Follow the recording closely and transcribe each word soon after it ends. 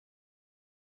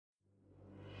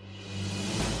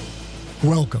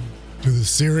Welcome to the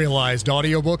serialized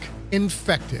audiobook,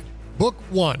 Infected, Book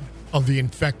 1 of the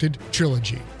Infected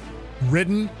Trilogy.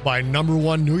 Written by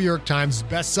 #1 New York Times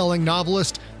bestselling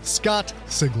novelist Scott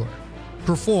Sigler.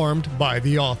 Performed by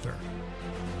the author.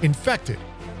 Infected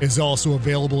is also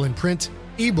available in print,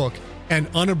 ebook, and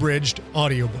unabridged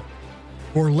audiobook.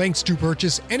 For links to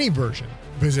purchase any version,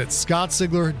 visit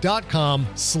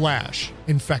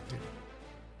scottsigler.com/infected.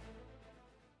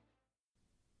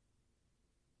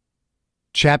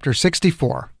 Chapter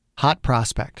 64, Hot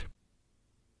Prospect.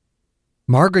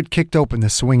 Margaret kicked open the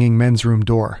swinging men's room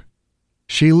door.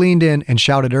 She leaned in and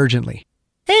shouted urgently,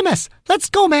 "Amos, let's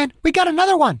go, man! We got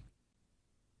another one!"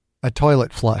 A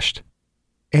toilet flushed.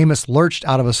 Amos lurched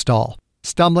out of a stall,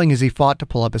 stumbling as he fought to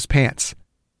pull up his pants.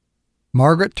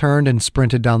 Margaret turned and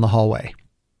sprinted down the hallway.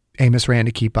 Amos ran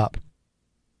to keep up.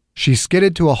 She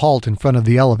skidded to a halt in front of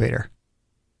the elevator.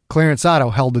 Clarence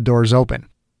Otto held the doors open.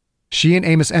 She and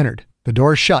Amos entered. The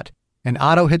door shut, and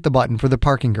Otto hit the button for the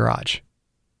parking garage.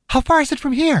 "How far is it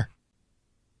from here?"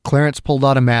 Clarence pulled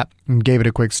out a map and gave it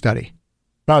a quick study.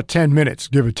 "About 10 minutes,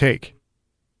 give or take."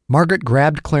 Margaret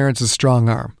grabbed Clarence's strong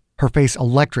arm, her face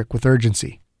electric with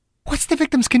urgency. "What's the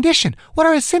victim's condition? What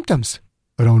are his symptoms?"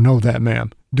 "I don't know that,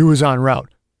 ma'am. Dew is en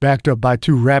route, backed up by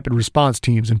 2 rapid response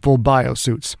teams in full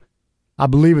biosuits. I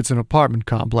believe it's an apartment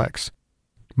complex."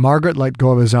 Margaret let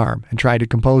go of his arm and tried to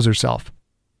compose herself.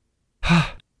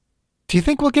 "Do you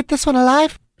think we'll get this one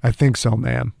alive?" "I think so,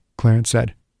 ma'am," Clarence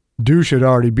said. "Dew should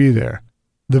already be there.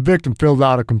 The victim filled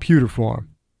out a computer form.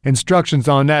 Instructions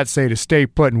on that say to stay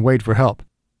put and wait for help.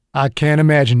 I can't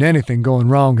imagine anything going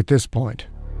wrong at this point."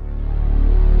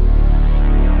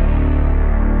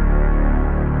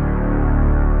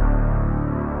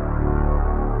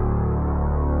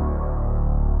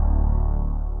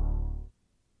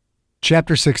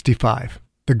 Chapter 65,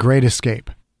 The Great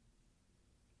Escape.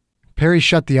 Perry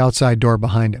shut the outside door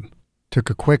behind him,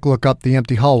 took a quick look up the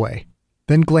empty hallway,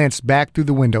 then glanced back through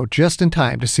the window just in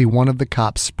time to see one of the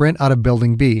cops sprint out of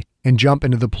Building B and jump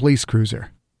into the police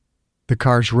cruiser. The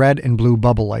car's red and blue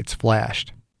bubble lights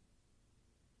flashed.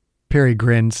 Perry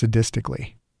grinned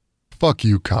sadistically. "Fuck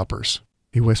you, coppers,"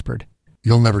 he whispered.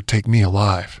 "You'll never take me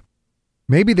alive."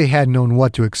 Maybe they hadn't known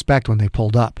what to expect when they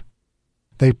pulled up.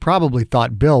 They probably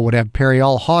thought Bill would have Perry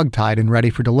all hogtied and ready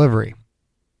for delivery.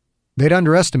 They'd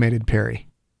underestimated Perry.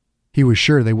 He was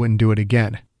sure they wouldn't do it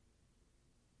again.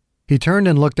 He turned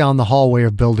and looked down the hallway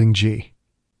of Building G.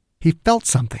 He felt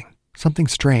something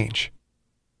strange.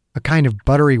 A kind of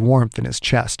buttery warmth in his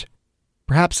chest.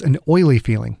 Perhaps an oily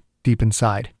feeling deep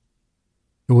inside.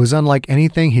 It was unlike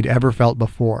anything he'd ever felt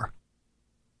before.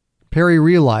 Perry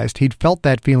realized he'd felt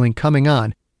that feeling coming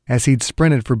on as he'd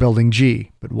sprinted for Building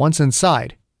G, but once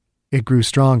inside, it grew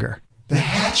stronger. "The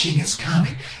hatching is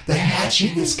coming! The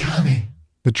hatching is coming!"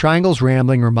 The triangle's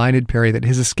rambling reminded Perry that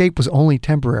his escape was only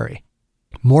temporary.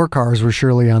 More cars were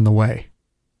surely on the way.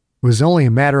 It was only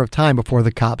a matter of time before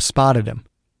the cops spotted him.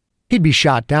 He'd be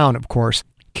shot down, of course,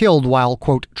 killed while,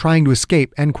 quote, trying to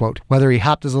escape, end quote, whether he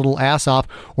hopped his little ass off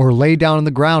or lay down on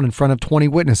the ground in front of 20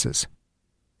 witnesses.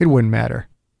 It wouldn't matter.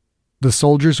 The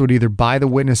soldiers would either buy the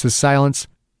witnesses' silence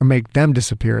or make them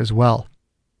disappear as well.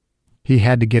 He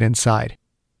had to get inside.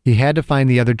 He had to find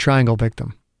the other triangle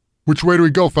victim. "Which way do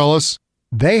we go, fellas?"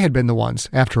 They had been the ones,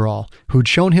 after all, who'd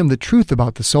shown him the truth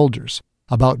about the soldiers,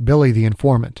 about Billy the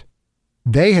informant.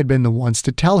 They had been the ones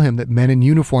to tell him that men in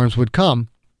uniforms would come,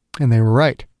 and they were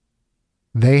right.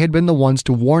 They had been the ones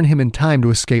to warn him in time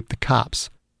to escape the cops.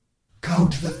 "Go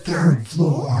to the 3rd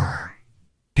floor."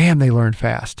 Damn, they learned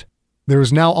fast. There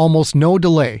was now almost no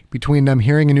delay between them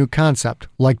hearing a new concept,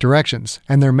 like directions,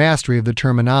 and their mastery of the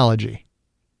terminology.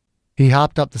 He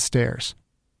hopped up the stairs.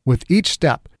 With each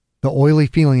step, the oily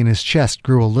feeling in his chest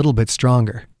grew a little bit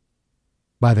stronger.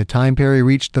 By the time Perry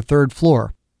reached the 3rd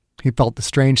floor, he felt the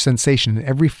strange sensation in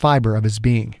every fiber of his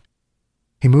being.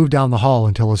 He moved down the hall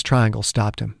until his triangle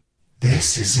stopped him.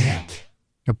 "This is it."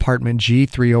 Apartment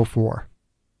G304.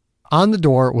 On the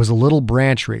door was a little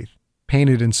branch wreath,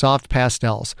 painted in soft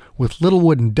pastels, with little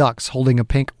wooden ducks holding a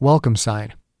pink welcome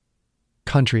sign.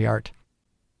 Country art.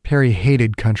 Perry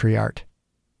hated country art.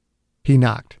 He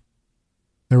knocked.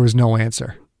 There was no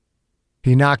answer.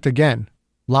 He knocked again,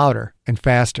 louder and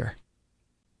faster.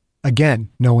 Again,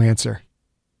 no answer.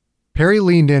 Perry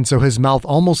leaned in so his mouth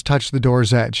almost touched the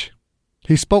door's edge.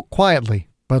 He spoke quietly,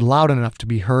 but loud enough to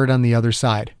be heard on the other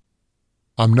side.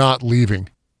 "I'm not leaving.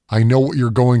 I know what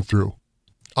you're going through.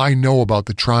 I know about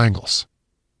the triangles."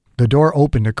 The door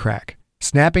opened a crack,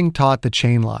 snapping taut the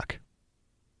chain lock.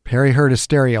 Perry heard a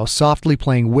stereo softly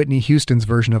playing Whitney Houston's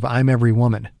version of I'm Every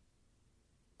Woman.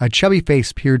 A chubby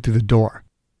face peered through the door.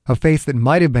 a face that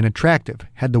might have been attractive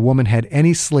had the woman had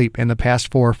any sleep in the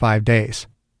past 4 or 5 days.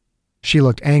 She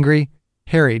looked angry,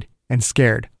 harried, and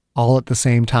scared, all at the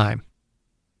same time.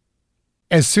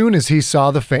 As soon as he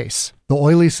saw the face, the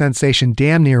oily sensation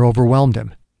damn near overwhelmed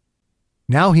him.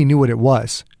 Now he knew what it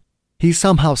was. He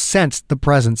somehow sensed the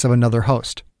presence of another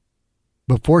host.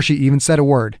 Before she even said a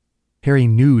word, Perry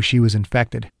knew she was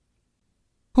infected.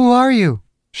 "Who are you?"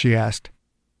 she asked.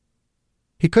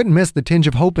 He couldn't miss the tinge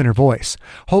of hope in her voice,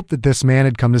 hope that this man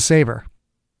had come to save her.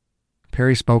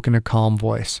 Perry spoke in a calm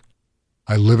voice.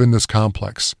 I live in this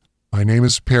complex. My name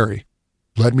is Perry.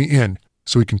 Let me in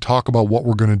so we can talk about what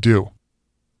we're going to do.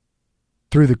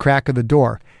 Through the crack of the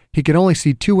door, he could only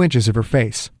see 2 inches of her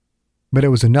face, but it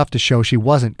was enough to show she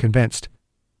wasn't convinced.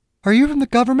 "Are you from the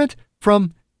government?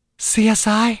 From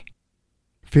CSI?"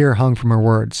 Fear hung from her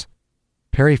words.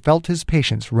 Perry felt his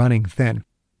patience running thin.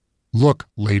 Look,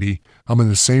 lady, I'm in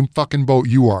the same fucking boat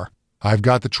you are. I've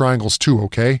got the triangles too,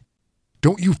 okay?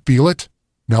 Don't you feel it?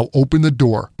 Now open the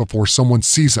door before someone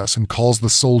sees us and calls the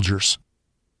soldiers.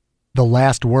 The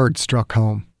last word struck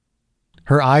home.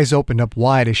 Her eyes opened up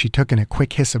wide as she took in a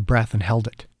quick hiss of breath and held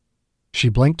it. She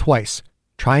blinked twice,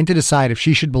 trying to decide if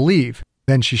she should believe,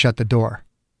 then she shut the door.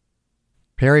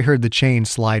 Perry heard the chain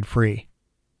slide free.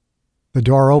 The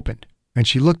door opened, and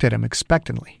she looked at him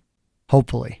expectantly,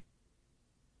 hopefully.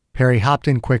 Perry hopped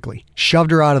in quickly,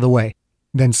 shoved her out of the way,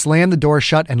 then slammed the door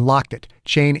shut and locked it,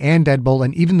 chain and deadbolt,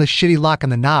 and even the shitty lock on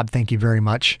the knob, thank you very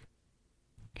much.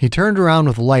 He turned around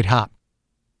with a light hop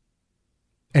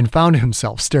and found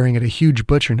himself staring at a huge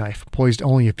butcher knife poised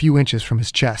only a few inches from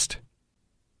his chest.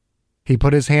 He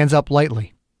put his hands up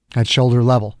lightly, at shoulder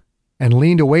level, and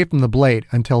leaned away from the blade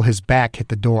until his back hit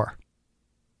the door.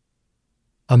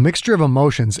 A mixture of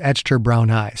emotions etched her brown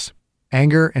eyes,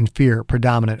 anger and fear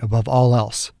predominant above all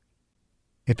else.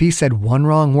 If he said one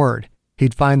wrong word,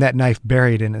 he'd find that knife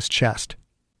buried in his chest.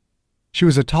 She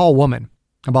was a tall woman,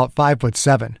 about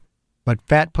 5'7", but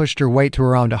fat pushed her weight to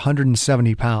around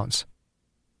 170 pounds.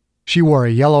 She wore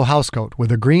a yellow housecoat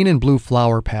with a green and blue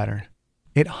flower pattern.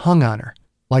 It hung on her,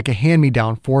 like a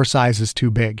hand-me-down 4 sizes too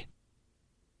big.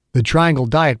 The Triangle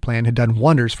diet plan had done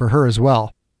wonders for her as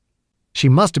well. She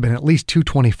must have been at least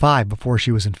 225 before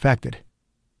she was infected.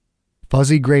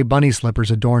 Fuzzy gray bunny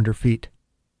slippers adorned her feet.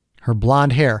 Her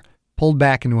blonde hair, pulled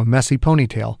back into a messy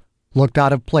ponytail, looked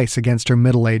out of place against her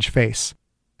middle-aged face,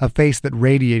 a face that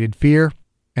radiated fear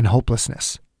and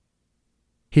hopelessness.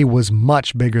 He was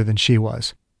much bigger than she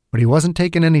was, but he wasn't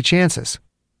taking any chances.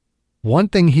 One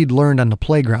thing he'd learned on the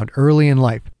playground early in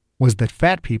life was that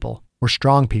fat people were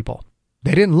strong people.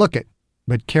 They didn't look it,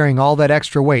 but carrying all that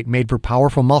extra weight made for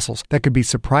powerful muscles that could be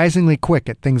surprisingly quick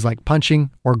at things like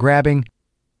punching or grabbing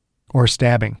or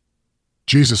stabbing.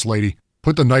 Jesus, lady,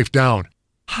 put the knife down.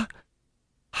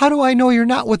 How do I know you're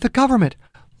not with the government?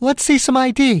 Let's see some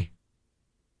ID.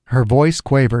 Her voice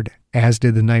quavered, as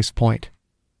did the knife's point.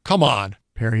 Come on,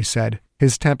 Perry said,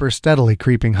 his temper steadily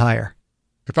creeping higher.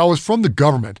 If I was from the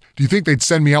government, do you think they'd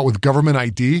send me out with government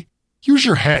ID? Use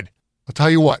your head. I'll tell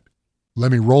you what.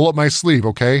 Let me roll up my sleeve,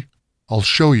 okay? I'll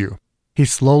show you. He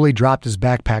slowly dropped his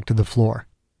backpack to the floor,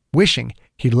 wishing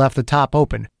he'd left the top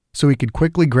open so he could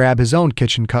quickly grab his own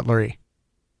kitchen cutlery.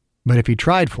 But if he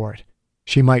tried for it,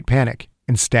 she might panic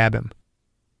and stab him.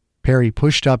 Perry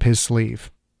pushed up his sleeve.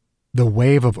 The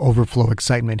wave of overflow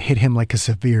excitement hit him like a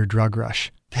severe drug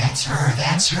rush. That's her,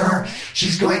 that's her.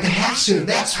 She's going to have soon,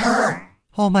 that's her.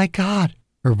 Oh my God,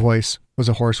 her voice was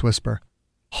a hoarse whisper.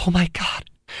 Oh my God,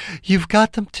 you've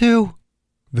got them too.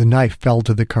 The knife fell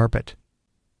to the carpet.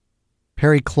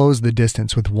 Perry closed the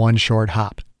distance with one short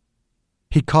hop.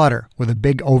 He caught her with a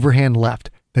big overhand left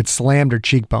that slammed her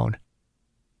cheekbone.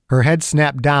 Her head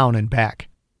snapped down and back.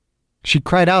 She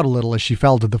cried out a little as she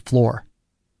fell to the floor.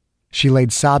 She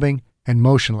laid sobbing and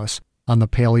motionless on the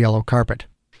pale yellow carpet.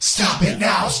 Stop it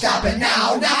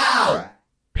now, now!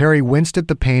 Perry winced at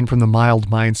the pain from the mild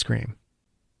mind scream.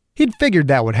 He'd figured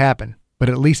that would happen, but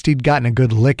at least he'd gotten a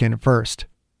good lick in first.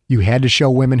 You had to show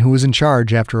women who was in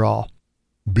charge, after all.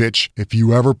 Bitch, if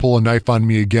you ever pull a knife on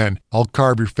me again, I'll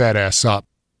carve your fat ass up.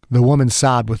 The woman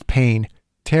sobbed with pain,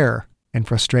 terror, and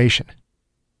frustration.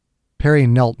 Perry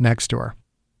knelt next to her.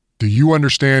 Do you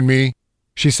understand me?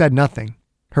 She said nothing,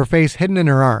 her face hidden in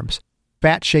her arms,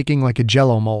 fat shaking like a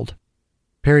jello mold.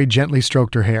 Perry gently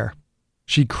stroked her hair.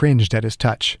 She cringed at his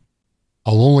touch.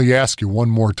 I'll only ask you one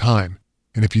more time,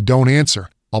 and if you don't answer,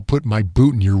 I'll put my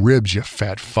boot in your ribs, you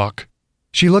fat fuck.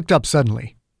 She looked up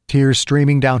suddenly, tears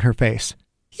streaming down her face.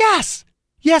 Yes!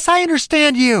 Yes, I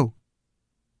understand you!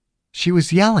 She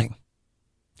was yelling.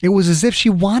 It was as if she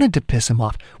wanted to piss him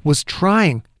off, was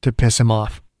trying to piss him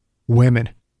off. Women.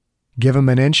 Give him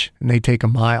an inch and they take a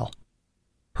mile.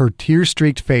 Her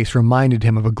tear-streaked face reminded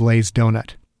him of a glazed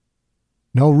donut.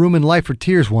 No room in life for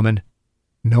tears, woman.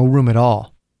 No room at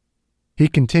all. He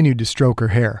continued to stroke her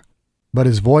hair, but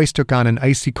his voice took on an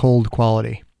icy cold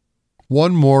quality.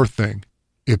 One more thing.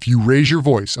 If you raise your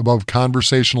voice above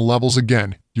conversational levels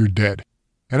again, you're dead.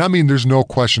 And I mean there's no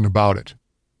question about it.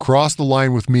 Cross the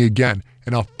line with me again,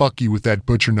 and I'll fuck you with that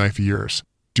butcher knife of yours.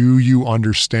 Do you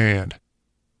understand?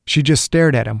 She just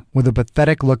stared at him with a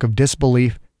pathetic look of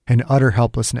disbelief and utter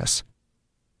helplessness.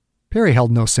 Perry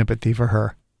held no sympathy for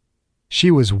her. She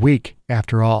was weak,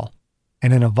 after all,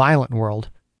 and in a violent world,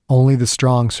 only the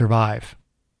strong survive.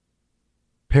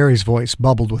 Perry's voice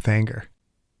bubbled with anger.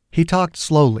 He talked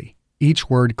slowly, each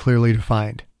word clearly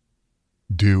defined.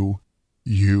 Do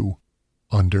you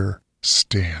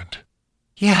understand?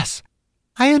 Yes,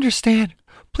 I understand.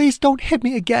 Please don't hit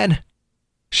me again.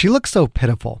 She looked so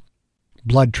pitiful.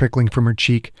 Blood trickling from her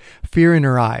cheek, fear in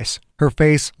her eyes, her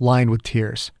face lined with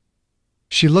tears.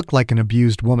 She looked like an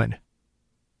abused woman.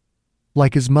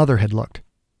 Like his mother had looked,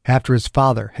 after his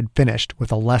father had finished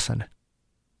with a lesson.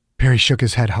 Perry shook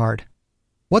his head hard.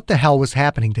 What the hell was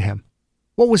happening to him?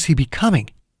 What was he becoming?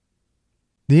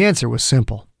 The answer was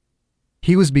simple.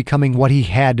 He was becoming what he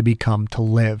had to become to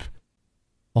live.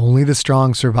 Only the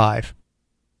strong survive.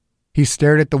 He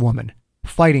stared at the woman,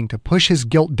 fighting to push his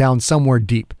guilt down somewhere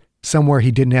deep, somewhere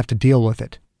he didn't have to deal with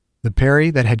it. The Perry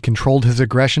that had controlled his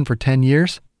aggression for 10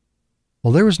 years?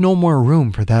 Well, there was no more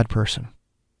room for that person.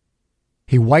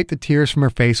 He wiped the tears from her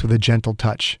face with a gentle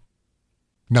touch.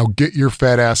 Now get your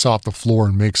fat ass off the floor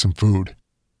and make some food.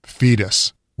 Feed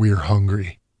us. We are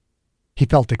hungry. He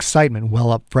felt excitement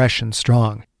well up fresh and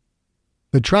strong.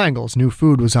 The Triangles knew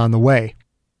food was on the way.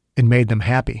 It made them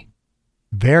happy.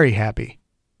 Very happy.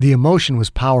 The emotion was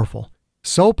powerful,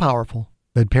 so powerful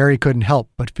that Perry couldn't help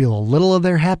but feel a little of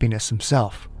their happiness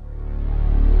himself.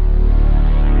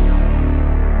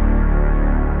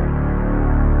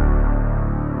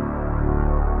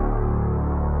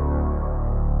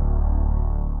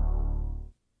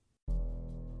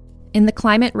 In the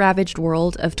climate-ravaged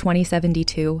world of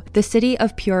 2072, the city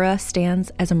of Pura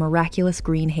stands as a miraculous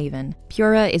green haven.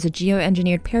 Pura is a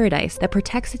geoengineered paradise that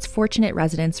protects its fortunate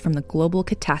residents from the global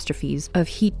catastrophes of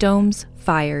heat domes,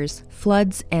 fires,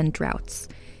 floods, and droughts.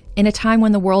 In a time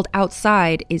when the world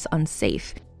outside is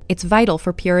unsafe, it's vital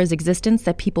for Pura's existence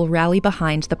that people rally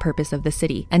behind the purpose of the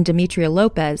city, and Demetria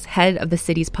Lopez, head of the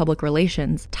city's public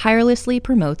relations, tirelessly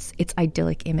promotes its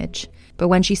idyllic image. But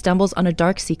when she stumbles on a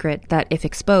dark secret that, if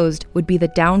exposed, would be the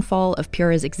downfall of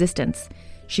Pura's existence,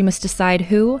 she must decide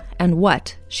who and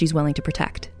what she's willing to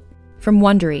protect. From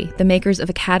Wondery, the makers of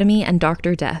Academy and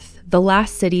Dr. Death, The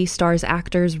Last City stars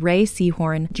actors Ray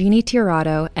Seahorn, Jeannie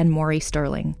Tirado, and Maury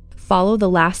Sterling. Follow The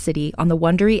Last City on the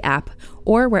Wondery app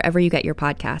or wherever you get your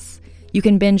podcasts. You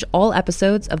can binge all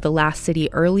episodes of The Last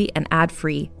City early and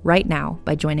ad-free right now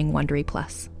by joining Wondery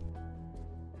Plus.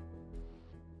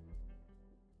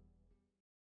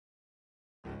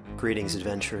 Greetings,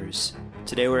 adventurers.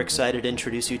 Today we're excited to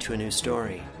introduce you to a new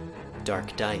story,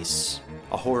 Dark Dice,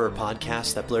 a horror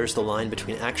podcast that blurs the line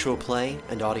between actual play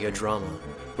and audio drama,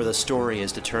 where the story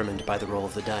is determined by the roll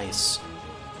of the dice.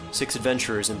 6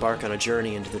 adventurers embark on a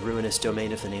journey into the ruinous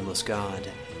domain of the Nameless God.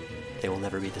 They will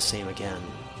never be the same again.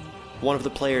 One of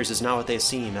the players is not what they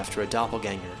seem after a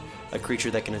doppelganger, a creature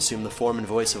that can assume the form and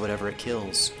voice of whatever it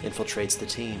kills, infiltrates the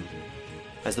team.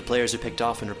 As the players are picked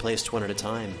off and replaced one at a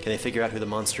time, can they figure out who the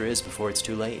monster is before it's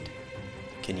too late?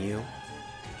 Can you?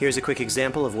 Here's a quick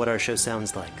example of what our show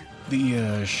sounds like.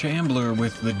 The shambler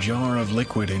with the jar of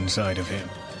liquid inside of him.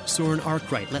 Soren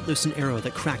Arkwright let loose an arrow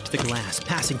that cracked the glass,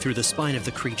 passing through the spine of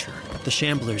the creature. The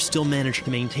shambler still managed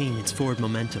to maintain its forward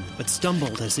momentum, but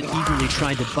stumbled as it eagerly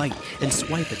tried to bite and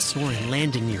swipe at Soren,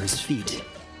 landing near his feet.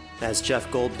 As Jeff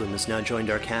Goldblum has now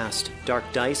joined our cast, Dark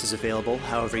Dice is available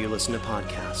however you listen to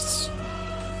podcasts.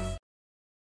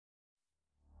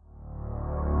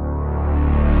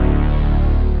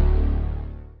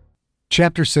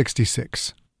 Chapter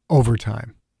 66.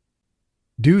 Overtime.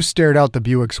 Dew stared out the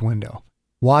Buick's window,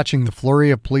 watching the flurry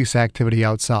of police activity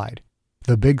outside,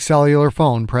 the big cellular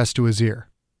phone pressed to his ear.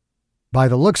 By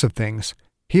the looks of things,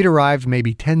 he'd arrived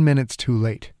maybe 10 minutes too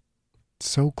late.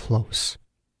 So close.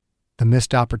 The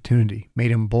missed opportunity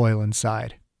made him boil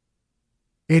inside.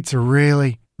 It's a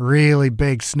really, really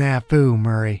big snafu,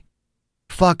 Murray.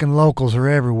 Fucking locals are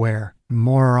everywhere, and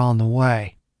more are on the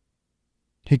way.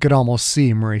 He could almost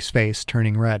see Murray's face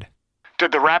turning red.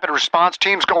 Did the rapid response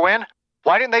teams go in?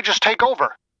 Why didn't they just take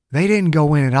over? They didn't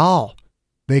go in at all.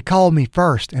 They called me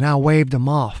first, and I waved them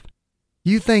off.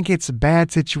 You think it's a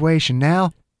bad situation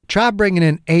now? Try bringing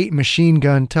in 8 machine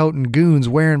gun toting goons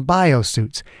wearing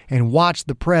biosuits and watch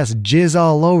the press jizz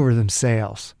all over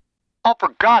themselves. Oh, for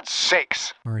God's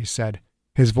sakes, Murray said,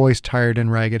 his voice tired and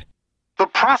ragged. the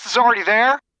press is already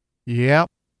there? Yep.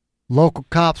 Local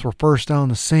cops were first on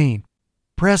the scene.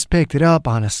 Press picked it up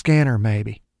on a scanner,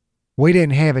 maybe. We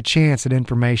didn't have a chance at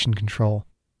information control.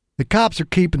 The cops are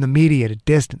keeping the media at a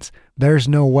distance. There's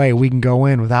no way we can go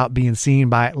in without being seen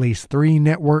by at least 3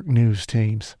 network news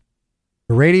teams.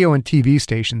 The radio and TV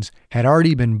stations had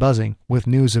already been buzzing with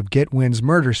news of Gitwin's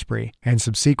murder spree and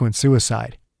subsequent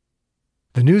suicide.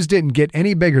 The news didn't get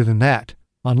any bigger than that,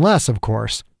 unless, of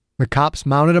course, the cops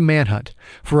mounted a manhunt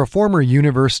for a former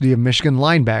University of Michigan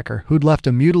linebacker who'd left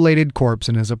a mutilated corpse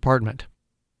in his apartment.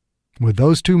 With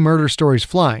those 2 murder stories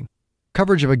flying,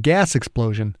 coverage of a gas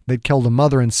explosion that killed a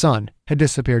mother and son had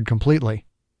disappeared completely.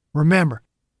 Remember,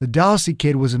 the Dawsey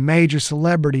kid was a major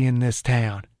celebrity in this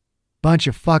town. Bunch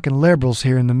of fucking liberals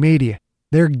here in the media.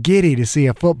 They're giddy to see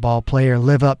a football player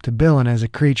live up to billing as a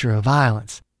creature of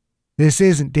violence. This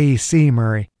isn't D.C.,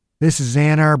 Murray. This is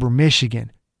Ann Arbor,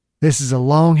 Michigan. This is a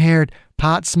long-haired,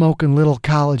 pot-smoking little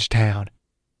college town.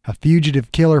 A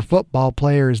fugitive killer football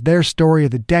player is their story of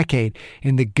the decade,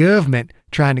 and the government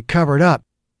trying to cover it up.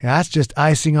 That's just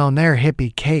icing on their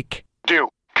hippie cake. Dude,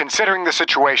 considering the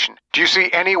situation, do you see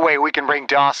any way we can bring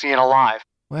Dawsey in alive?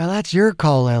 Well, that's your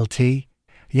call, LT.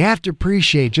 You have to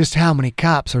appreciate just how many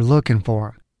cops are looking for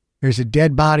him. There's a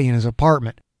dead body in his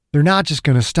apartment. They're not just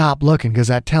going to stop looking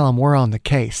because I tell them we're on the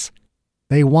case.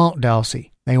 They want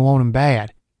Dawsey. They want him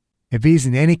bad. If he's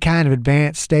in any kind of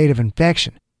advanced state of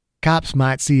infection, cops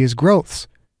might see his growths.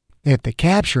 If they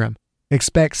capture him,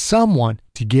 expect someone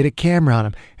to get a camera on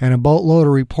him and a boatload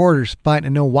of reporters fighting to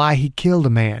know why he killed a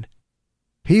man.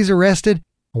 If he's arrested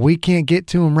and we can't get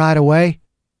to him right away,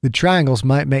 the triangles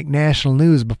might make national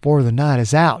news before the night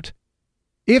is out.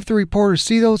 If the reporters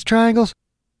see those triangles,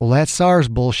 well, that SARS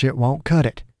bullshit won't cut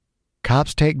it.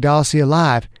 Cops take Dawsey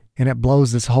alive, and it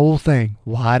blows this whole thing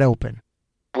wide open.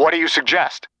 What do you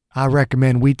suggest? I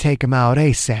recommend we take him out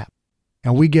ASAP,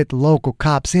 and we get the local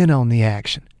cops in on the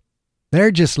action. They're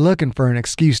just looking for an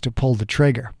excuse to pull the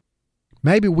trigger.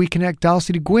 Maybe we connect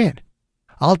Dawsey to Gwen.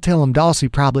 I'll tell him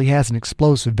Dawsey probably has an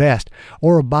explosive vest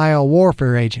or a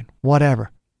biowarfare agent, whatever.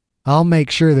 I'll make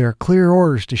sure there are clear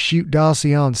orders to shoot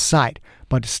Dawsey on sight,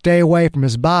 but to stay away from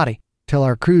his body till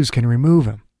our crews can remove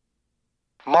him.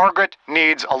 Margaret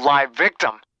needs a live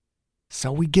victim.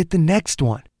 So we get the next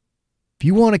one. If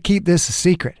you want to keep this a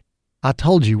secret, I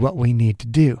told you what we need to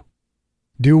do.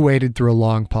 Dew waited through a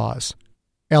long pause.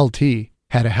 LT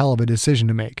had a hell of a decision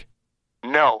to make.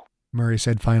 No. Murray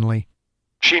said finally.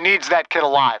 She needs that kid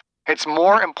alive. It's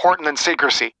more important than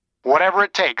secrecy. Whatever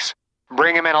it takes,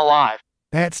 bring him in alive.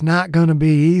 That's not going to be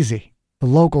easy. The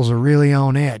locals are really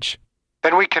on edge.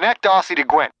 Then we connect Dawsey to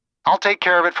Gwen. I'll take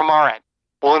care of it from our end.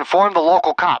 We'll inform the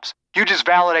local cops. You just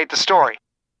validate the story.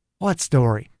 What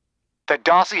story? That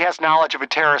Dawsey has knowledge of a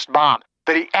terrorist bomb.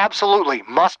 That he absolutely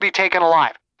must be taken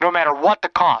alive, no matter what the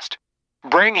cost.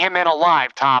 Bring him in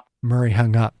alive, Top. Murray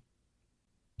hung up.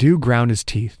 Dew ground his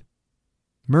teeth.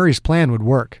 Murray's plan would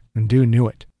work, and Dew knew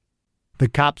it. The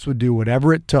cops would do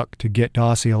whatever it took to get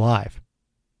Dawsey alive.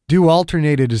 Dew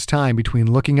alternated his time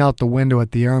between looking out the window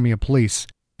at the Army of Police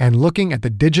and looking at the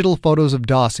digital photos of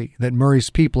Dawsey that Murray's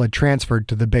people had transferred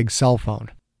to the big cell phone.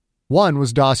 One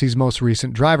was Dawsey's most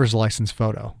recent driver's license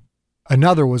photo.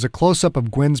 Another was a close-up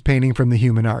of Gwen's painting from the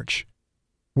Human Arch.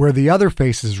 Where the other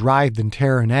faces writhed in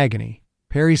terror and agony,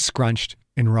 Perry scrunched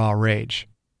in raw rage.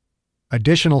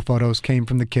 Additional photos came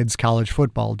from the kids' college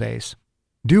football days.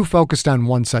 Dew focused on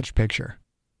one such picture,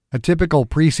 a typical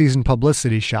preseason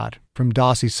publicity shot from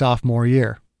Dawsey's sophomore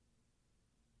year.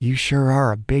 You sure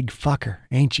are a big fucker,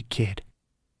 ain't you, kid?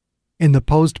 In the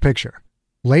posed picture,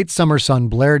 late summer sun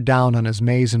blared down on his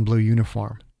maize and blue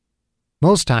uniform.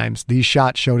 Most times, these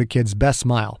shots showed a kid's best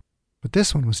smile, but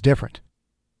this one was different.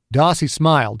 Dawsey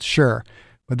smiled, sure,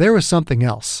 but there was something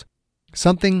else.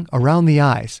 Something around the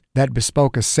eyes that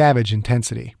bespoke a savage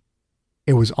intensity.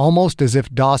 It was almost as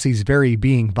if Dawsey's very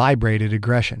being vibrated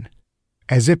aggression.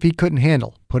 As if he couldn't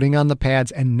handle putting on the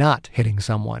pads and not hitting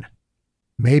someone.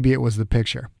 Maybe it was the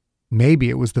picture. Maybe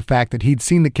it was the fact that he'd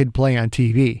seen the kid play on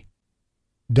TV.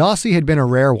 Dawsey had been a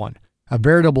rare one, a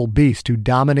veritable beast who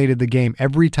dominated the game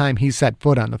every time he set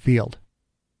foot on the field.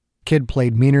 Kid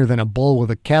played meaner than a bull with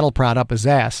a cattle prod up his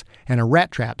ass and a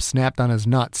rat trap snapped on his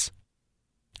nuts.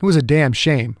 It was a damn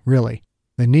shame, really,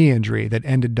 the knee injury that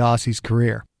ended Dawsey's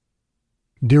career.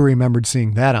 Dew remembered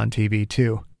seeing that on TV,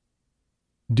 too.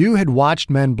 Dew had watched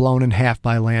men blown in half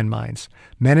by landmines,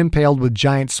 men impaled with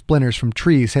giant splinters from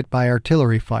trees hit by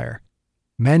artillery fire,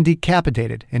 men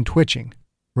decapitated and twitching,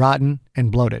 rotten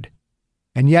and bloated.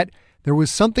 And yet, there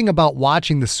was something about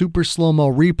watching the super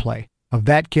slow-mo replay of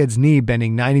that kid's knee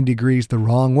bending 90 degrees the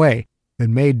wrong way that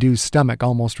made Dude's stomach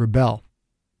almost rebel.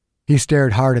 He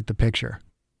stared hard at the picture,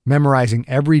 memorizing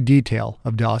every detail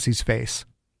of Dossie's face.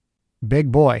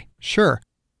 Big boy, sure.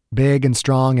 Big and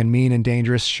strong and mean and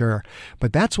dangerous, sure.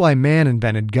 But that's why man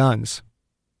invented guns.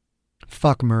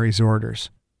 Fuck Murray's orders.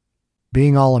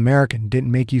 Being all-American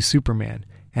didn't make you Superman,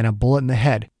 and a bullet in the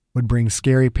head would bring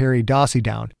Scary Perry Dossie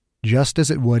down just as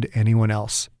it would anyone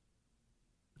else.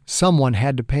 Someone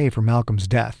had to pay for Malcolm's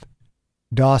death.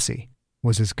 Dossie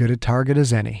was as good a target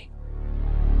as any.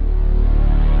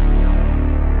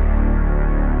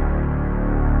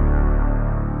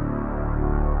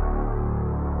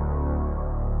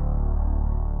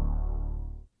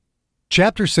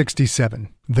 Chapter 67,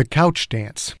 The Couch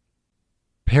Dance.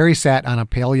 Perry sat on a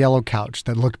pale yellow couch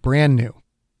that looked brand new,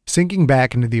 sinking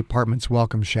back into the apartment's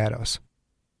welcome shadows.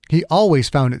 He always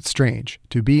found it strange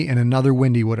to be in another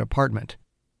Windywood apartment,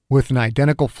 with an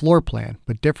identical floor plan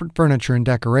but different furniture and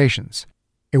decorations.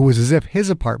 It was as if his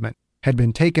apartment had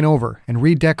been taken over and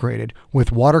redecorated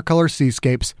with watercolor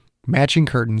seascapes, matching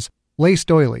curtains, lace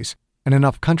doilies, and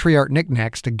enough country art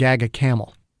knickknacks to gag a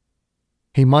camel.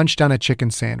 He munched on a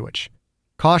chicken sandwich,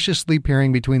 cautiously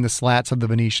peering between the slats of the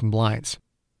Venetian blinds.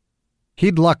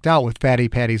 He'd lucked out with Fatty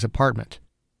Patty's apartment.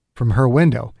 From her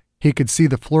window, he could see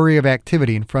the flurry of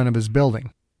activity in front of his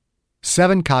building.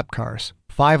 7 cop cars,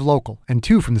 5 local and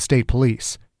 2 from the state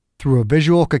police, through a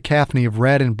visual cacophony of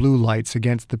red and blue lights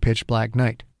against the pitch-black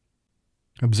night.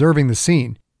 Observing the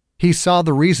scene, he saw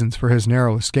the reasons for his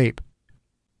narrow escape.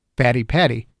 Fatty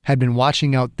Patty had been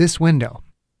watching out this window,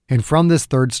 and from this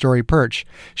third-story perch,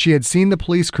 she had seen the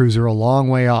police cruiser a long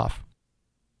way off.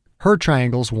 Her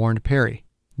triangles warned Perry,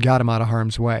 got him out of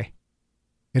harm's way.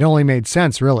 It only made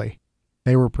sense, really.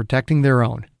 They were protecting their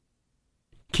own.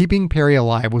 Keeping Perry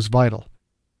alive was vital.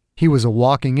 He was a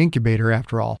walking incubator,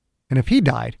 after all, and if he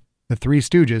died, the Three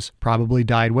Stooges probably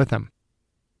died with him.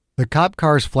 The cop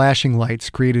car's flashing lights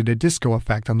created a disco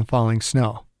effect on the falling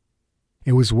snow.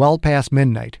 It was well past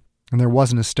midnight, and there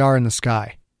wasn't a star in the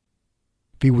sky.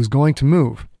 If he was going to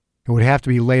move, it would have to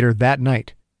be later that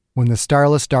night, when the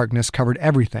starless darkness covered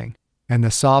everything and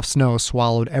the soft snow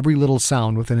swallowed every little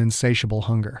sound with an insatiable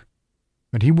hunger.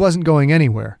 But he wasn't going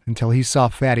anywhere until he saw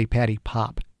Fatty Patty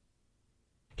pop.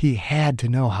 He had to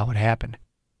know how it happened.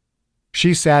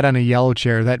 She sat on a yellow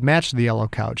chair that matched the yellow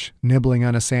couch, nibbling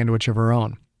on a sandwich of her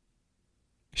own.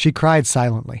 She cried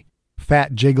silently,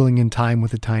 fat jiggling in time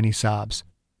with the tiny sobs.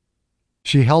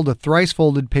 She held a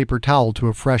thrice-folded paper towel to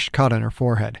a fresh cut on her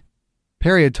forehead.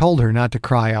 Perry had told her not to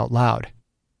cry out loud.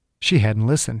 She hadn't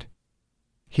listened.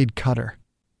 He'd cut her.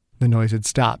 The noise had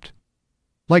stopped.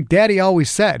 Like Daddy always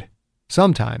said,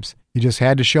 sometimes you just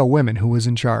had to show women who was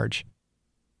in charge.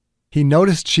 He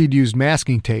noticed she'd used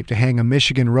masking tape to hang a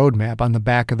Michigan road map on the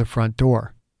back of the front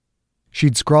door.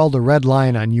 She'd scrawled a red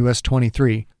line on US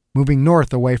 23, moving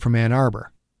north away from Ann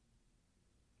Arbor.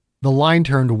 The line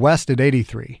turned west at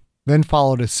 83, then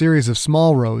followed a series of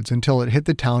small roads until it hit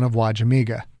the town of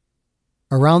Wajamiga.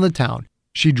 Around the town,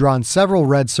 she'd drawn several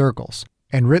red circles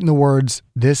and written the words,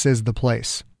 "This is the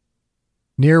place."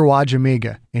 Near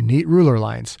Wajamiga, in neat ruler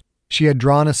lines, she had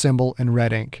drawn a symbol in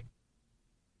red ink.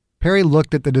 Perry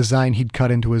looked at the design he'd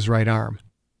cut into his right arm.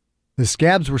 The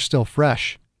scabs were still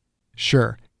fresh.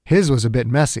 Sure, his was a bit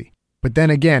messy, but then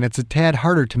again, it's a tad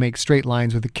harder to make straight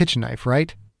lines with a kitchen knife,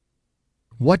 right?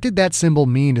 What did that symbol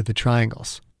mean to the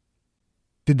triangles?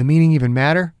 Did the meaning even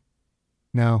matter?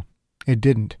 No, it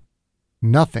didn't.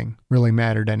 Nothing really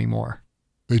mattered anymore.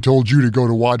 They told you to go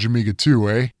to Wajamiga too,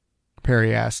 eh?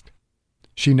 Perry asked.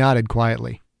 She nodded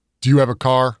quietly. Do you have a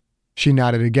car? She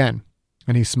nodded again,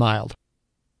 and he smiled.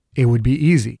 It would be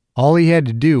easy. All he had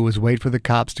to do was wait for the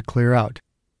cops to clear out.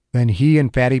 Then he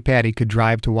and Fatty Patty could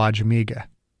drive to Wajamiga.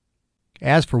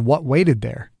 As for what waited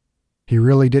there, he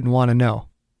really didn't want to know,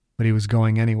 but he was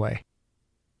going anyway.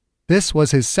 This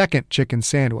was his second chicken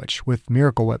sandwich, with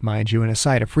Miracle Whip, mind you, and a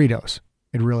side of Fritos.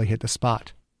 It really hit the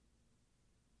spot.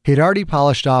 He'd already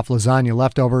polished off lasagna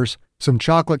leftovers, some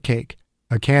chocolate cake,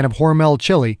 a can of Hormel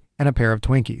chili, and a pair of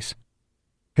Twinkies.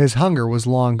 His hunger was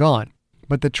long gone,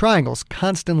 but the triangles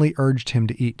constantly urged him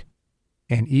to eat.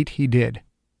 And eat he did.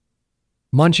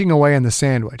 Munching away on the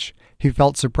sandwich, he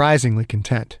felt surprisingly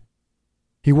content.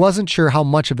 He wasn't sure how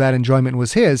much of that enjoyment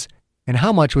was his, and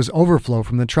how much was overflow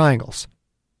from the triangles.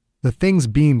 The things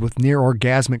beamed with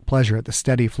near-orgasmic pleasure at the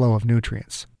steady flow of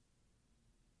nutrients.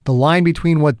 The line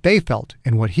between what they felt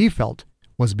and what he felt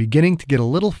was beginning to get a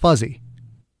little fuzzy,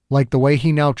 like the way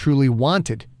he now truly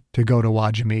wanted to go to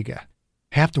Wajamiga.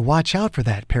 Have to watch out for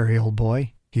that, Perry, old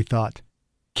boy, he thought.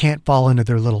 Can't fall into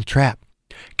their little trap.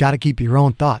 Gotta keep your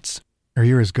own thoughts, or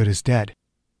you're as good as dead.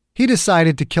 He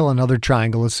decided to kill another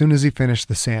triangle as soon as he finished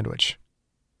the sandwich.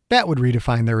 That would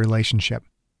redefine their relationship.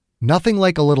 Nothing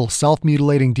like a little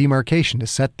self-mutilating demarcation to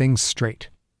set things straight.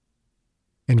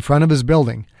 In front of his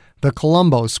building, the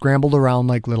Columbos scrambled around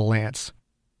like little ants.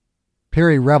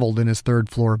 Perry reveled in his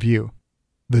third-floor view.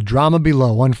 The drama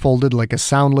below unfolded like a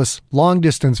soundless,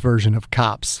 long-distance version of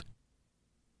Cops.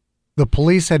 The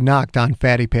police had knocked on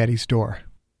Fatty Patty's door.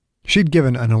 She'd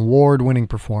given an award-winning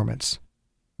performance.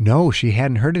 No, she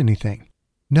hadn't heard anything.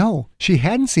 No, she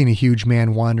hadn't seen a huge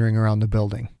man wandering around the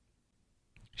building.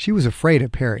 She was afraid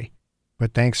of Perry,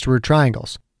 but thanks to her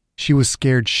triangles, she was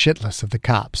scared shitless of the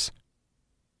cops.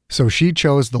 So she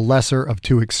chose the lesser of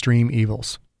two extreme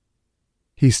evils.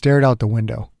 He stared out the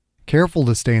window, careful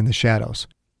to stay in the shadows,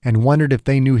 and wondered if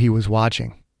they knew he was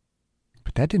watching.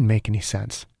 But that didn't make any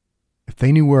sense. If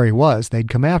they knew where he was, they'd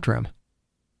come after him.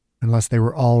 Unless they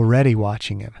were already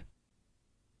watching him.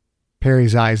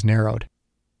 Perry's eyes narrowed.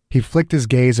 He flicked his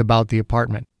gaze about the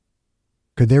apartment.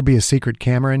 Could there be a secret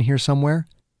camera in here somewhere?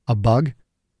 A bug?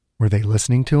 Were they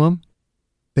listening to him?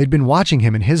 They'd been watching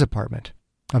him in his apartment.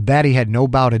 Of that he had no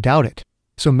bow to doubt it.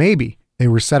 So maybe they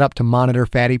were set up to monitor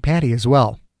Fatty Patty as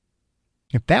well.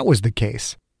 If that was the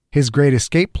case, his great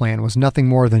escape plan was nothing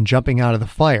more than jumping out of the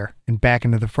fire and back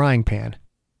into the frying pan.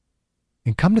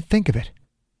 And come to think of it,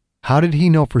 how did he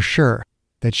know for sure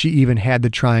that she even had the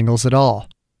triangles at all?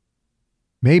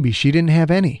 Maybe she didn't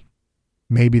have any.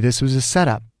 Maybe this was a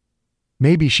setup.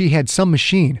 Maybe she had some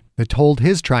machine that told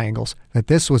his triangles that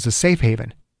this was a safe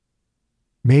haven.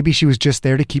 Maybe she was just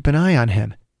there to keep an eye on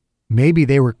him. Maybe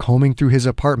they were combing through his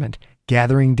apartment,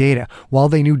 gathering data, while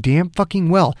they knew damn fucking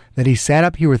well that he sat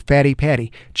up here with Fatty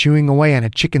Patty, chewing away on a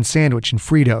chicken sandwich and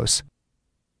Fritos.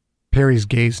 Perry's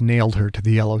gaze nailed her to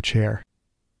the yellow chair.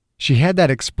 She had that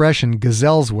expression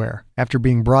gazelles wear after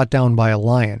being brought down by a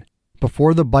lion,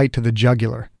 before the bite to the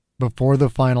jugular, before the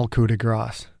final coup de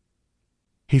grace.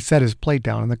 He set his plate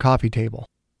down on the coffee table.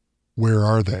 Where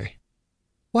are they?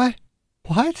 What?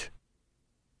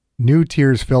 New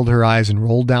tears filled her eyes and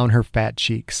rolled down her fat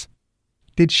cheeks.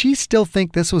 Did she still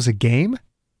think this was a game?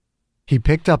 He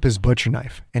picked up his butcher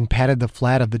knife and patted the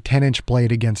flat of the 10-inch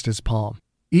blade against his palm.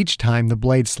 Each time the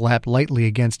blade slapped lightly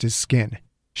against his skin,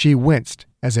 she winced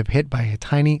as if hit by a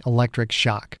tiny electric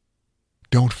shock.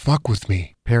 Don't fuck with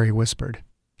me, Perry whispered,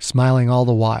 smiling all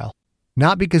the while.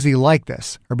 Not because he liked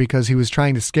this or because he was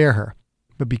trying to scare her,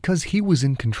 but because he was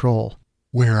in control.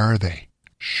 Where are they?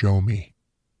 Show me.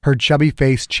 Her chubby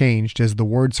face changed as the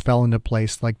words fell into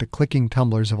place like the clicking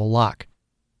tumblers of a lock.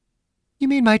 You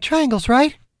mean my triangles,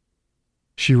 right?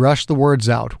 She rushed the words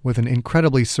out with an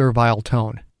incredibly servile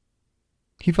tone.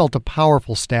 He felt a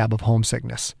powerful stab of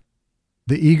homesickness.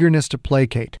 The eagerness to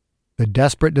placate, the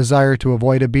desperate desire to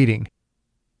avoid a beating.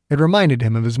 It reminded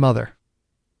him of his mother.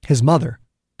 His mother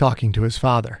talking to his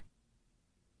father.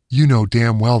 You know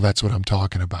damn well that's what I'm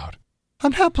talking about.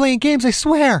 I'm not playing games, I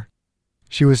swear.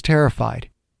 She was terrified.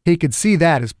 He could see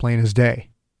that as plain as day.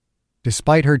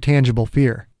 Despite her tangible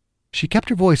fear, she kept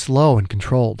her voice low and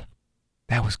controlled.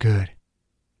 That was good.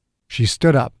 She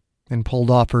stood up and pulled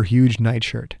off her huge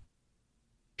nightshirt.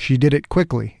 She did it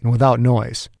quickly and without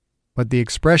noise, but the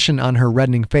expression on her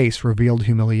reddening face revealed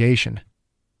humiliation.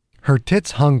 Her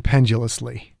tits hung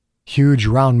pendulously, huge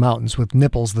round mountains with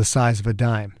nipples the size of a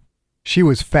dime. She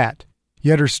was fat,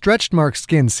 yet her stretch-marked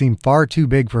skin seemed far too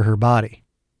big for her body.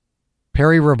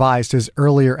 Perry revised his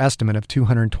earlier estimate of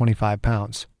 225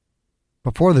 pounds.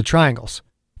 Before the triangles,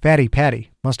 Fatty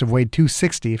Patty must have weighed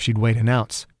 260 if she'd weighed an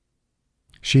ounce.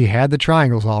 She had the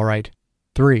triangles all right,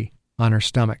 3 on her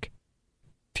stomach.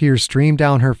 Tears streamed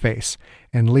down her face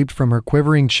and leaped from her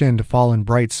quivering chin to fall in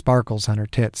bright sparkles on her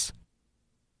tits.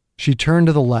 She turned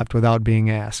to the left without being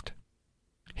asked.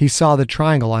 He saw the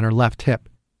triangle on her left hip,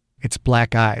 its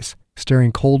black eyes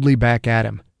staring coldly back at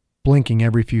him, blinking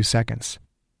every few seconds.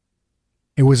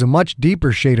 It was a much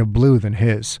deeper shade of blue than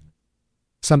his.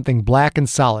 Something black and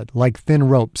solid, like thin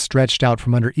rope, stretched out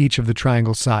from under each of the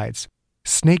triangle's sides,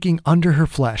 snaking under her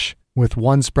flesh, with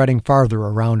one spreading farther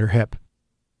around her hip.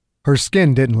 Her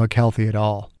skin didn't look healthy at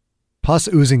all.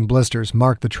 Pus-oozing blisters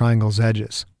marked the triangle's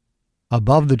edges.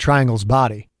 Above the triangle's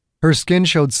body, her skin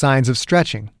showed signs of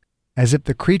stretching, as if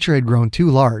the creature had grown too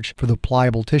large for the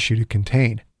pliable tissue to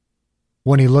contain.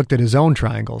 When he looked at his own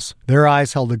triangles, their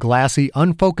eyes held a glassy,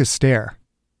 unfocused stare.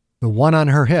 The one on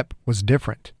her hip was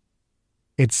different.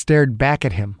 It stared back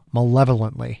at him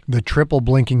malevolently, the triple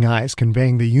blinking eyes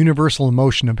conveying the universal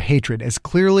emotion of hatred as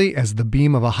clearly as the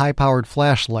beam of a high-powered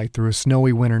flashlight through a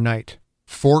snowy winter night.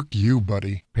 Fork you,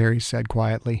 buddy, Perry said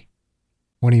quietly.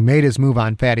 When he made his move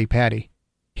on Fatty Patty,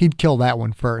 He'd kill that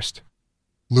one first.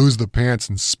 Lose the pants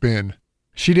and spin.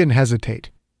 She didn't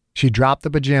hesitate. She dropped the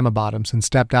pajama bottoms and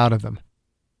stepped out of them.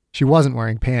 She wasn't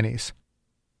wearing panties.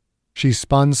 She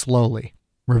spun slowly,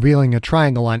 revealing a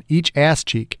triangle on each ass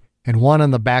cheek and one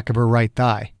on the back of her right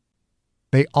thigh.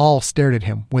 They all stared at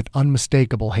him with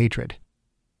unmistakable hatred.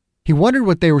 He wondered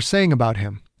what they were saying about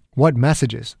him, what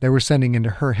messages they were sending into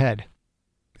her head.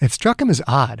 It struck him as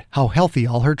odd how healthy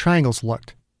all her triangles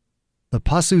looked. The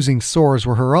pus-oozing sores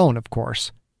were her own, of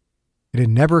course. It had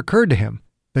never occurred to him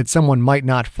that someone might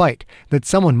not fight, that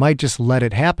someone might just let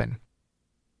it happen.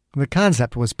 The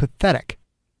concept was pathetic,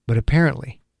 but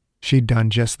apparently she'd done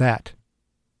just that.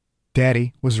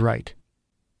 Daddy was right.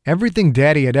 Everything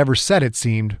Daddy had ever said, it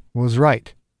seemed, was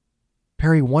right.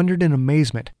 Perry wondered in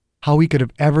amazement how he could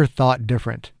have ever thought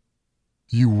different.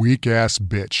 You weak-ass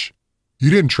bitch. You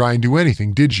didn't try and do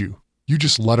anything, did you? You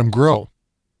just let him grow.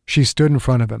 She stood in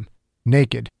front of him,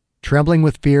 naked, trembling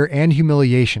with fear and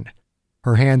humiliation,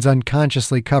 her hands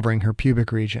unconsciously covering her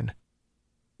pubic region.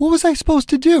 What was I supposed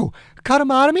to do? Cut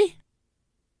him out of me?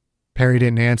 Perry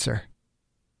didn't answer.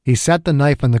 He set the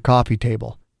knife on the coffee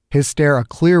table, his stare a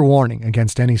clear warning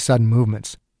against any sudden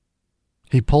movements.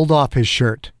 He pulled off his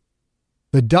shirt.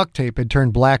 The duct tape had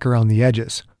turned black around the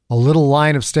edges, a little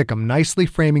line of stickum nicely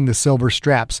framing the silver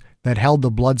straps that held the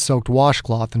blood-soaked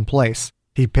washcloth in place.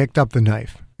 He picked up the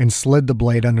knife and slid the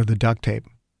blade under the duct tape.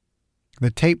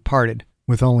 The tape parted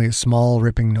with only a small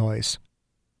ripping noise.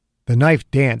 The knife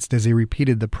danced as he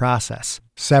repeated the process,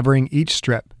 severing each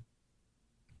strip.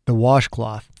 The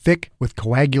washcloth, thick with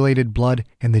coagulated blood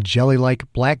and the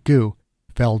jelly-like black goo,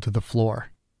 fell to the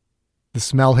floor. The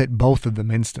smell hit both of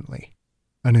them instantly.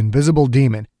 An invisible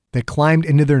demon that climbed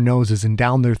into their noses and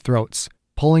down their throats,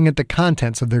 pulling at the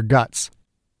contents of their guts.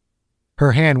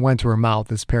 Her hand went to her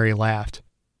mouth as Perry laughed.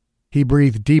 He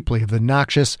breathed deeply of the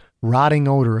noxious, rotting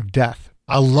odor of death.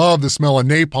 I love the smell of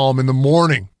napalm in the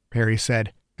morning, Perry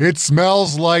said. It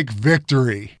smells like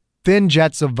victory. Thin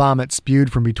jets of vomit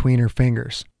spewed from between her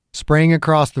fingers, spraying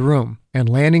across the room and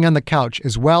landing on the couch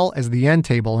as well as the end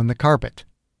table and the carpet.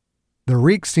 The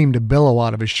reek seemed to billow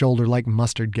out of his shoulder like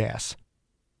mustard gas.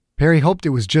 Perry hoped it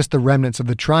was just the remnants of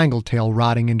the triangle tail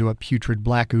rotting into a putrid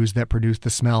black ooze that produced the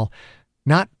smell,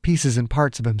 not pieces and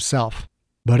parts of himself.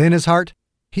 But in his heart,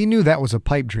 he knew that was a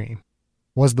pipe dream.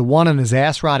 Was the one on his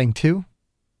ass rotting too?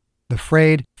 The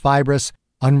frayed, fibrous,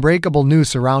 unbreakable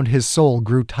noose around his soul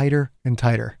grew tighter and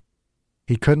tighter.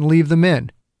 He couldn't leave them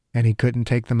in, and he couldn't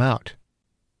take them out.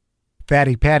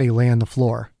 Fatty Patty lay on the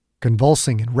floor,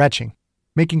 convulsing and retching,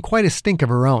 making quite a stink of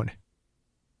her own.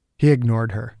 He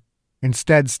ignored her,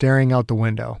 instead staring out the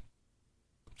window.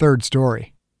 3rd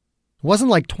story. It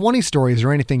wasn't like 20 stories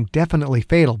or anything definitely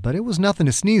fatal, but it was nothing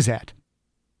to sneeze at,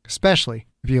 especially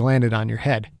if you landed on your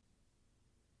head.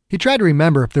 He tried to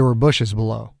remember if there were bushes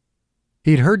below.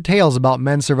 He'd heard tales about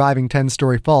men surviving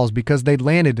 10-story falls because they'd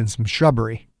landed in some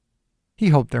shrubbery. He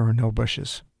hoped there were no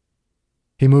bushes.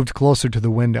 He moved closer to the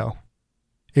window.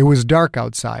 It was dark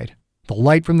outside. The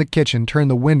light from the kitchen turned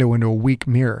the window into a weak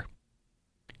mirror.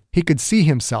 He could see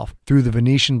himself through the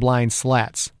Venetian blind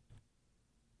slats.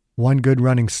 One good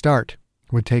running start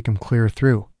would take him clear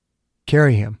through,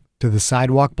 carry him to the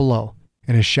sidewalk below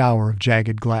in a shower of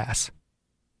jagged glass.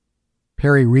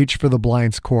 Perry reached for the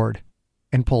blind's cord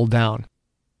and pulled down.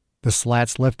 The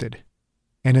slats lifted,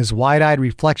 and his wide-eyed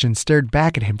reflection stared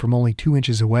back at him from only 2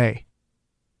 inches away.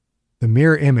 The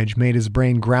mirror image made his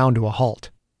brain ground to a halt.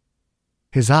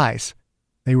 His eyes,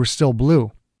 they were still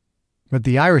blue, but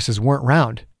the irises weren't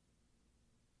round.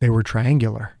 They were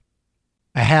triangular.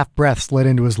 A half-breath slid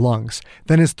into his lungs,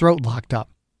 then his throat locked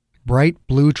up. Bright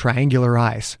blue triangular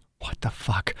eyes. What the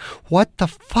fuck? What the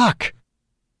fuck?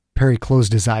 Perry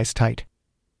closed his eyes tight.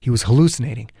 He was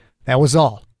hallucinating. That was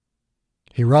all.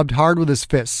 He rubbed hard with his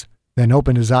fists, then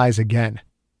opened his eyes again.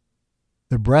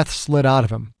 The breath slid out of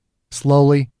him,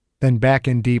 slowly, then back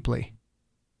in deeply.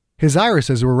 His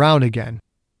irises were round again.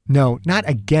 No, not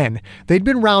again. They'd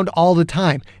been round all the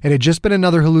time. It had just been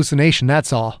another hallucination,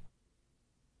 that's all.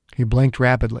 He blinked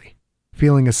rapidly,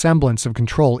 feeling a semblance of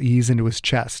control ease into his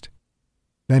chest.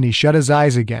 Then he shut his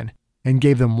eyes again and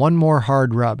gave them one more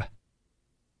hard rub.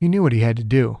 He knew what he had to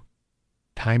do.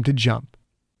 Time to jump.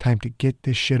 Time to get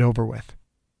this shit over with.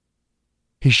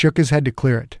 He shook his head to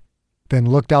clear it, then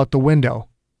looked out the window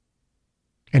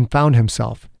and found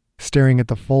himself staring at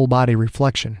the full-body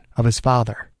reflection of his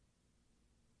father.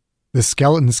 The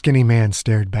skeleton skinny man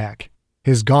stared back,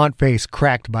 his gaunt face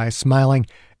cracked by a smiling,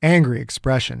 angry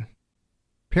expression.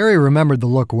 Perry remembered the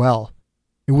look well.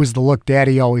 It was the look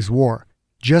Daddy always wore,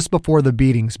 just before the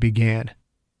beatings began.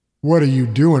 What are you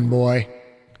doing, boy?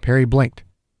 Perry blinked,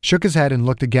 shook his head and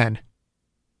looked again.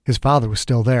 His father was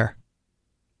still there.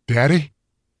 Daddy?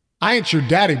 I ain't your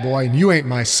daddy, boy, and you ain't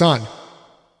my son.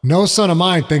 No son of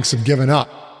mine thinks of giving up.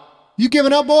 You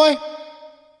giving up, boy?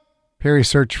 Perry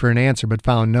searched for an answer but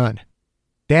found none.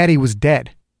 Daddy was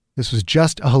dead. This was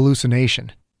just a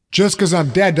hallucination. Just 'cause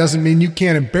I'm dead doesn't mean you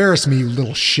can't embarrass me, you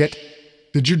little shit.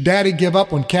 Did your daddy give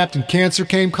up when Captain Cancer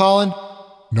came calling?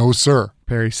 No, sir,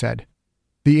 Perry said.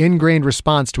 The ingrained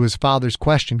response to his father's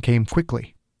question came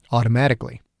quickly,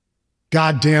 automatically.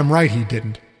 Goddamn right he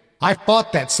didn't. I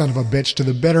fought that son of a bitch to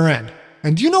the bitter end.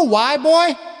 And do you know why,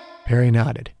 boy? Perry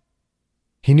nodded.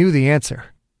 He knew the answer,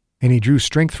 and he drew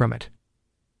strength from it.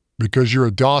 Because you're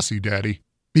a Dawsey, Daddy.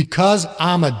 Because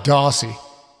I'm a Dawsey.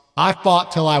 I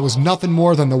fought till I was nothing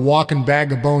more than the walking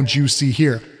bag of bones you see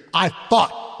here. I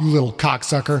fought, you little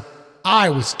cocksucker. I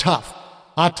was tough.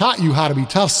 I taught you how to be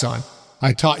tough, son.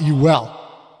 I taught you well.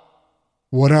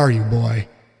 What are you, boy?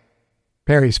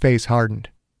 Perry's face hardened.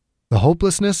 The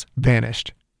hopelessness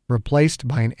vanished, replaced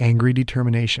by an angry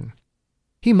determination.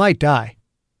 He might die,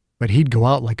 but he'd go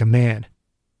out like a man.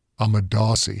 I'm a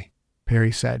Dawsey,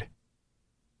 Perry said.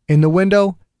 In the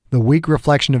window, the weak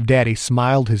reflection of Daddy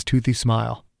smiled his toothy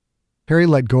smile. Perry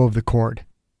let go of the cord.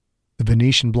 The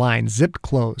Venetian blind zipped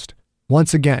closed,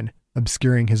 once again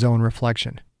obscuring his own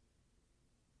reflection.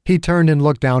 He turned and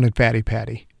looked down at Fatty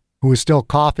Patty, who was still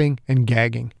coughing and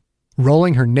gagging,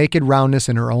 rolling her naked roundness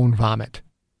in her own vomit.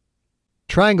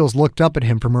 Triangles looked up at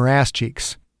him from her ass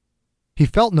cheeks. He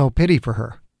felt no pity for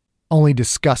her, only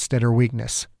disgust at her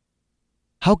weakness.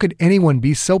 How could anyone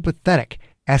be so pathetic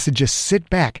as to just sit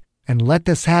back and let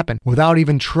this happen without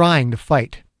even trying to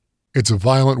fight? It's a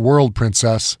violent world,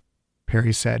 Princess,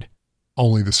 Perry said.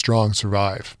 Only the strong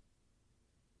survive.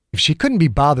 If she couldn't be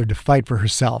bothered to fight for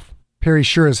herself, Perry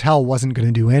sure as hell wasn't going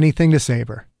to do anything to save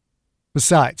her.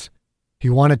 Besides, he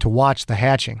wanted to watch the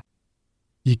hatching.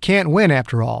 You can't win,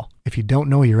 after all, if you don't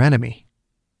know your enemy.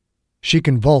 She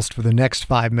convulsed for the next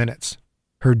 5 minutes,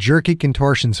 her jerky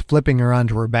contortions flipping her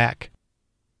onto her back.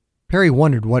 Perry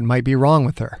wondered what might be wrong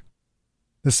with her.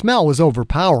 The smell was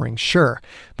overpowering, sure,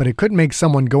 but it couldn't make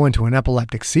someone go into an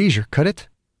epileptic seizure, could it?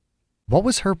 What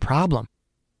was her problem?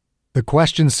 The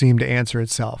question seemed to answer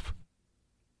itself.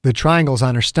 The triangles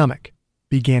on her stomach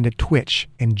began to twitch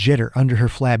and jitter under her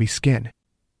flabby skin,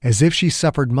 as if she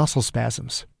suffered muscle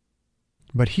spasms.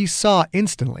 But he saw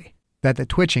instantly that the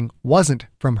twitching wasn't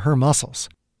from her muscles.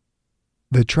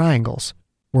 The triangles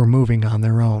were moving on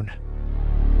their own.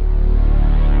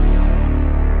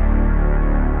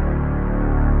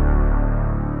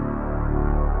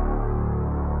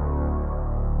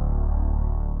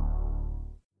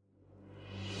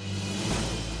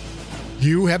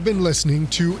 You have been listening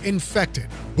to Infected,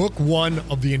 Book 1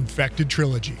 of the Infected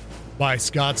Trilogy by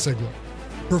Scott Sigler.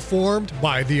 Performed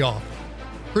by the author.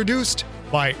 Produced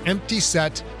by Empty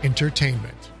Set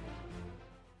Entertainment.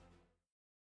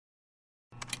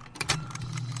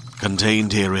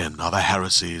 Contained herein are the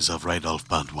heresies of Radolf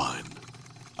Burntwine,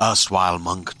 erstwhile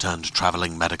monk turned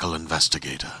traveling medical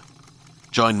investigator.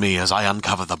 Join me as I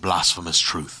uncover the blasphemous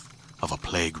truth of a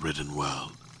plague-ridden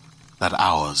world, that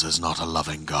ours is not a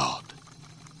loving God,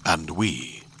 and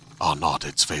we are not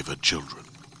its favored children.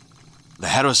 The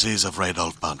Heresies of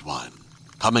Radolf Burntwine,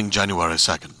 coming January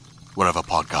 2nd, wherever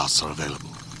podcasts are available.